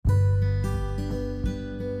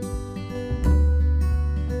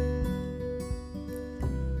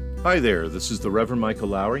Hi there, this is the Reverend Michael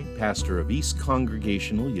Lowry, pastor of East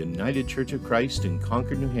Congregational United Church of Christ in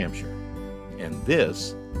Concord, New Hampshire, and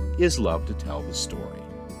this is Love to Tell the Story.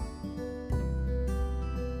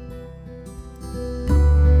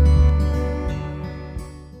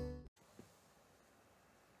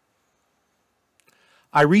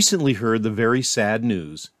 I recently heard the very sad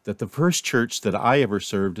news that the first church that I ever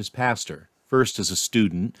served as pastor, first as a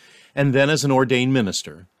student and then as an ordained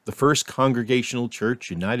minister, the First Congregational Church,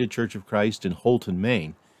 United Church of Christ in Houlton,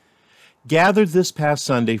 Maine, gathered this past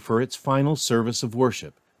Sunday for its final service of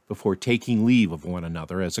worship before taking leave of one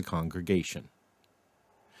another as a congregation.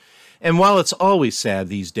 And while it's always sad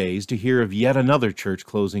these days to hear of yet another church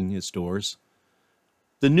closing its doors,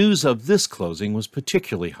 the news of this closing was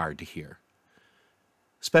particularly hard to hear,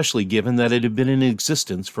 especially given that it had been in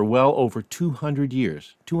existence for well over 200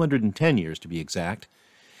 years, 210 years to be exact,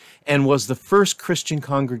 and was the first Christian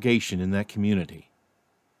congregation in that community,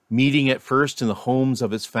 meeting at first in the homes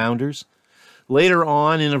of its founders, later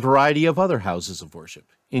on in a variety of other houses of worship,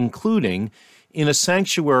 including in a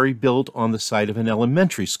sanctuary built on the site of an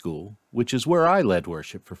elementary school, which is where I led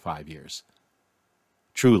worship for 5 years.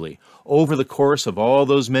 Truly, over the course of all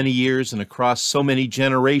those many years and across so many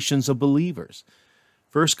generations of believers,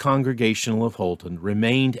 First Congregational of Houlton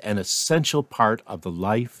remained an essential part of the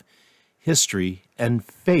life, history, and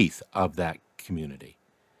faith of that community.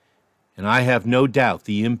 And I have no doubt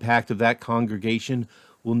the impact of that congregation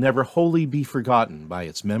will never wholly be forgotten by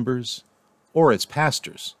its members or its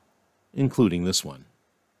pastors, including this one.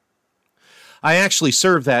 I actually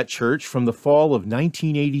served that church from the fall of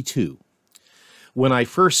 1982, when I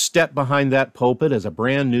first stepped behind that pulpit as a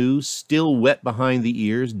brand new, still wet behind the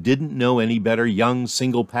ears, didn't know any better young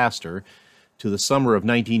single pastor, to the summer of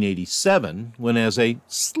 1987, when as a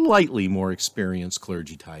slightly more experienced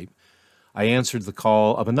clergy type, I answered the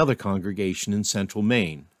call of another congregation in central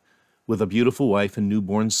Maine, with a beautiful wife and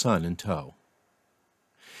newborn son in tow.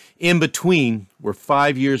 In between were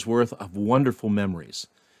 5 years' worth of wonderful memories,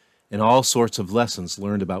 and all sorts of lessons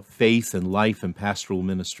learned about faith and life and pastoral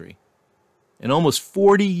ministry. And almost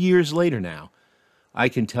 40 years later now, I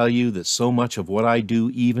can tell you that so much of what I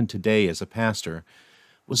do even today as a pastor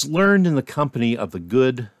was learned in the company of the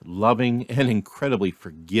good, loving, and incredibly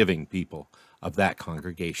forgiving people of that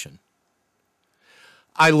congregation.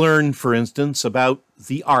 I learned, for instance, about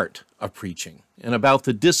the art of preaching and about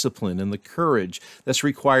the discipline and the courage that's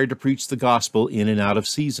required to preach the gospel in and out of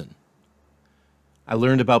season. I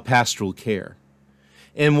learned about pastoral care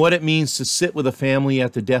and what it means to sit with a family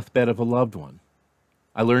at the deathbed of a loved one.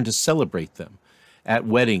 I learned to celebrate them at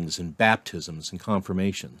weddings and baptisms and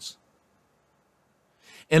confirmations.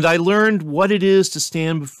 And I learned what it is to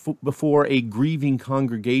stand before a grieving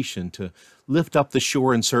congregation to lift up the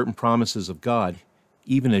sure and certain promises of God,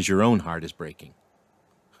 even as your own heart is breaking.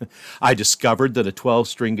 I discovered that a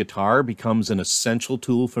 12-string guitar becomes an essential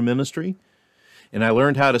tool for ministry, and I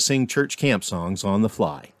learned how to sing church camp songs on the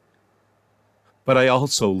fly. But I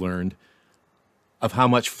also learned of how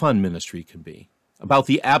much fun ministry can be, about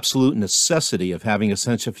the absolute necessity of having a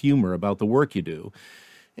sense of humor about the work you do,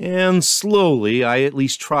 and slowly I at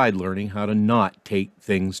least tried learning how to not take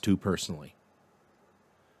things too personally.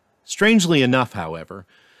 Strangely enough, however,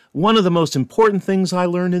 one of the most important things I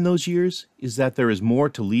learned in those years is that there is more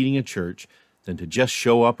to leading a church than to just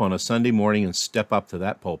show up on a Sunday morning and step up to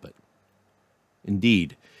that pulpit.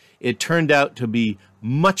 Indeed, it turned out to be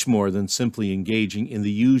much more than simply engaging in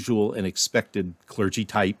the usual and expected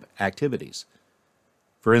clergy-type activities.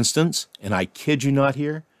 For instance, and I kid you not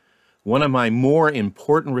here, one of my more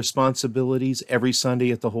important responsibilities every Sunday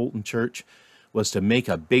at the Houlton Church was to make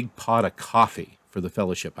a big pot of coffee for the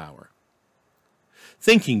fellowship hour.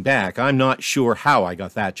 Thinking back, I'm not sure how I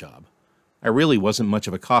got that job. I really wasn't much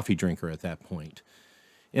of a coffee drinker at that point,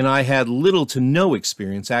 and I had little to no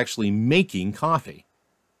experience actually making coffee.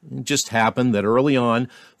 It just happened that early on,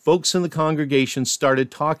 folks in the congregation started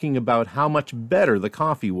talking about how much better the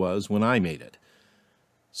coffee was when I made it.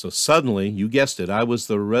 So suddenly, you guessed it, I was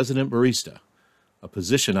the resident barista, a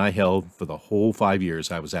position I held for the whole 5 years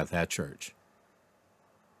I was at that church.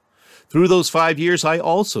 Through those 5 years, I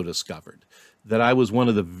also discovered that I was one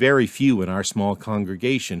of the very few in our small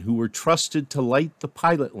congregation who were trusted to light the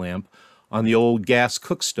pilot lamp on the old gas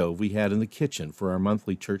cook stove we had in the kitchen for our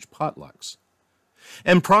monthly church potlucks.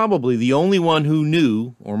 And probably the only one who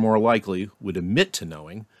knew, or more likely would admit to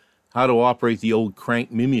knowing, how to operate the old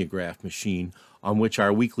crank mimeograph machine on which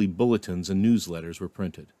our weekly bulletins and newsletters were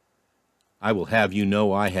printed. I will have you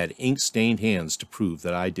know I had ink-stained hands to prove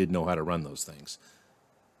that I did know how to run those things.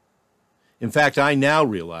 In fact, I now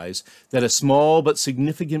realize that a small but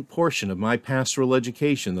significant portion of my pastoral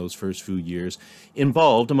education those first few years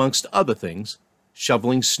involved, amongst other things,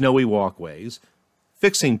 shoveling snowy walkways,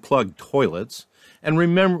 fixing plugged toilets, and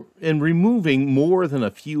removing more than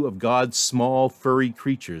a few of God's small, furry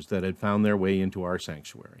creatures that had found their way into our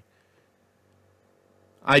sanctuary.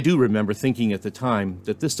 I do remember thinking at the time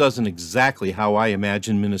that this doesn't exactly how I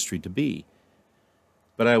imagined ministry to be.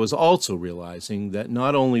 But I was also realizing that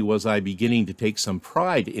not only was I beginning to take some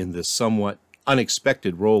pride in this somewhat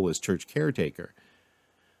unexpected role as church caretaker,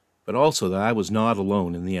 but also that I was not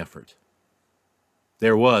alone in the effort.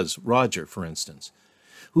 There was Roger, for instance,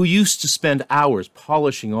 who used to spend hours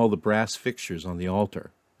polishing all the brass fixtures on the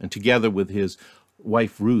altar, and together with his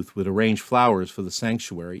wife Ruth would arrange flowers for the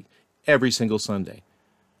sanctuary every single Sunday.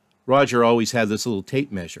 Roger always had this little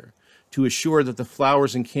tape measure to assure that the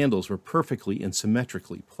flowers and candles were perfectly and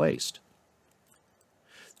symmetrically placed.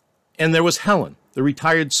 And there was Helen, the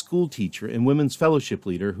retired school teacher and women's fellowship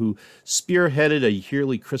leader who spearheaded a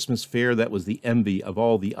yearly Christmas fair that was the envy of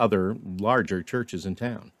all the other larger churches in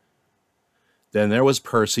town. Then there was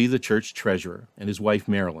Percy, the church treasurer, and his wife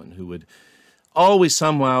Marilyn, who would always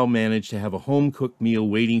somehow manage to have a home-cooked meal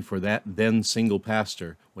waiting for that then single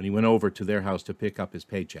pastor when he went over to their house to pick up his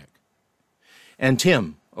paycheck. And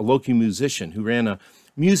Tim, a local musician who ran a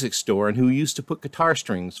music store and who used to put guitar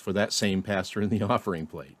strings for that same pastor in the offering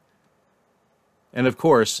plate. And of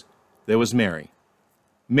course, there was Mary.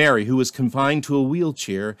 Mary, who was confined to a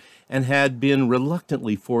wheelchair and had been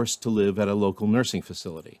reluctantly forced to live at a local nursing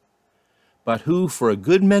facility, but who, for a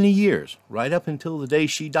good many years, right up until the day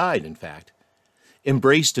she died, in fact,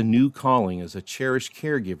 embraced a new calling as a cherished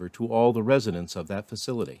caregiver to all the residents of that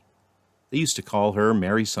facility. They used to call her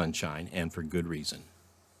Mary Sunshine, and for good reason.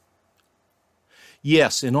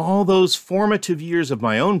 Yes, in all those formative years of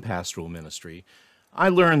my own pastoral ministry, I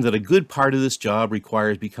learned that a good part of this job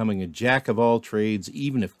requires becoming a jack of all trades,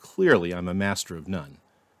 even if clearly I'm a master of none.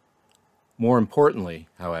 More importantly,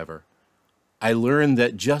 however, I learned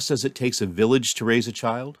that just as it takes a village to raise a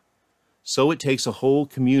child, so it takes a whole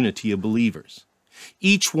community of believers,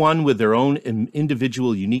 each one with their own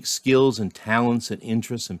individual unique skills and talents and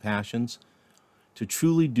interests and passions, to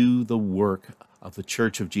truly do the work of the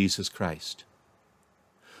Church of Jesus Christ.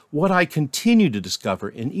 What I continue to discover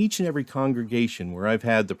in each and every congregation where I've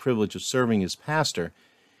had the privilege of serving as pastor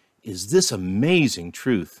is this amazing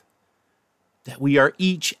truth that we are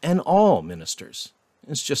each and all ministers.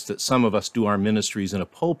 It's just that some of us do our ministries in a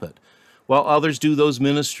pulpit, while others do those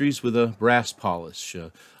ministries with a brass polish,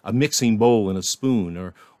 a mixing bowl and a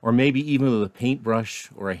spoon, or maybe even with a paintbrush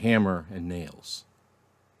or a hammer and nails.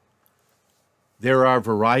 There are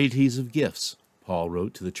varieties of gifts, Paul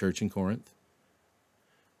wrote to the church in Corinth,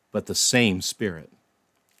 but the same Spirit.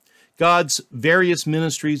 God's various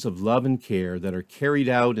ministries of love and care that are carried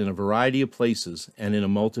out in a variety of places and in a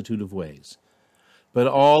multitude of ways, but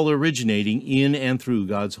all originating in and through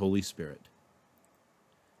God's Holy Spirit.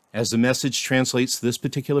 As the Message translates this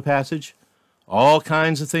particular passage, all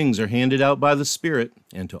kinds of things are handed out by the Spirit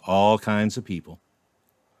and to all kinds of people.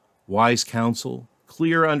 Wise counsel,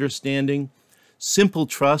 clear understanding, simple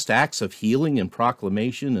trust, acts of healing and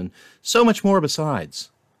proclamation, and so much more besides.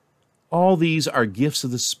 All these are gifts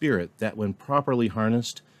of the Spirit that, when properly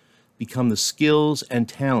harnessed, become the skills and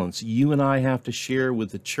talents you and I have to share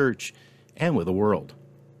with the church and with the world.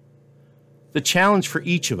 The challenge for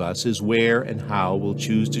each of us is where and how we'll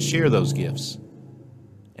choose to share those gifts.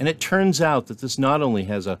 And it turns out that this not only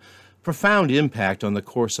has a profound impact on the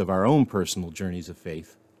course of our own personal journeys of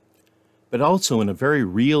faith, but also in a very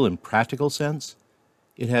real and practical sense,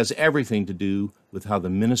 it has everything to do with how the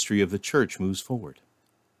ministry of the church moves forward.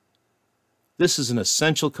 This is an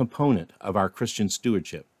essential component of our Christian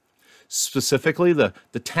stewardship, specifically the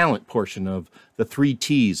talent portion of the 3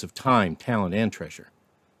 T's of time, talent, and treasure.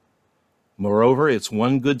 Moreover, it's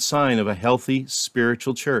one good sign of a healthy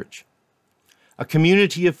spiritual church, a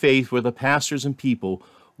community of faith where the pastors and people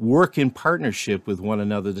work in partnership with one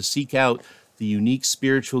another to seek out the unique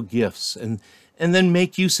spiritual gifts and then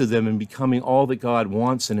make use of them in becoming all that God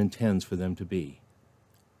wants and intends for them to be.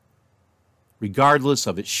 Regardless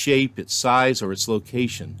of its shape, its size, or its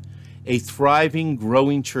location, a thriving,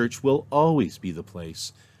 growing church will always be the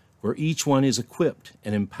place where each one is equipped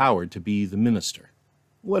and empowered to be the minister,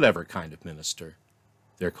 whatever kind of minister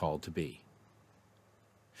they're called to be.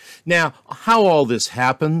 Now, how all this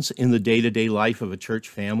happens in the day-to-day life of a church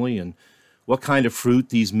family and what kind of fruit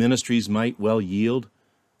these ministries might well yield,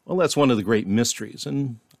 well, that's one of the great mysteries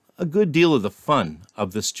and a good deal of the fun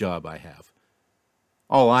of this job I have.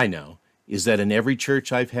 All I know is that in every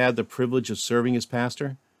church I've had the privilege of serving as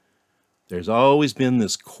pastor, there's always been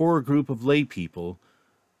this core group of lay people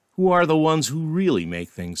who are the ones who really make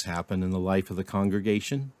things happen in the life of the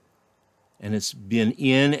congregation. And it's been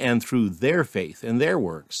in and through their faith and their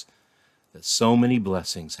works that so many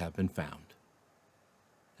blessings have been found.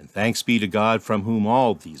 And thanks be to God from whom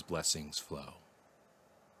all these blessings flow.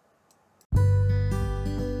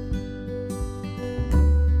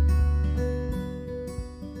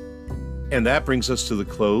 And that brings us to the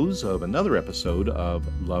close of another episode of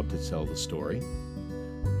Love to Tell the Story.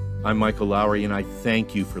 I'm Michael Lowry, and I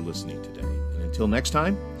thank you for listening today. And until next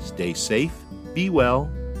time, stay safe, be well,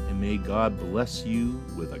 and may God bless you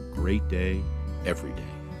with a great day every day.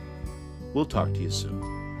 We'll talk to you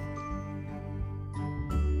soon.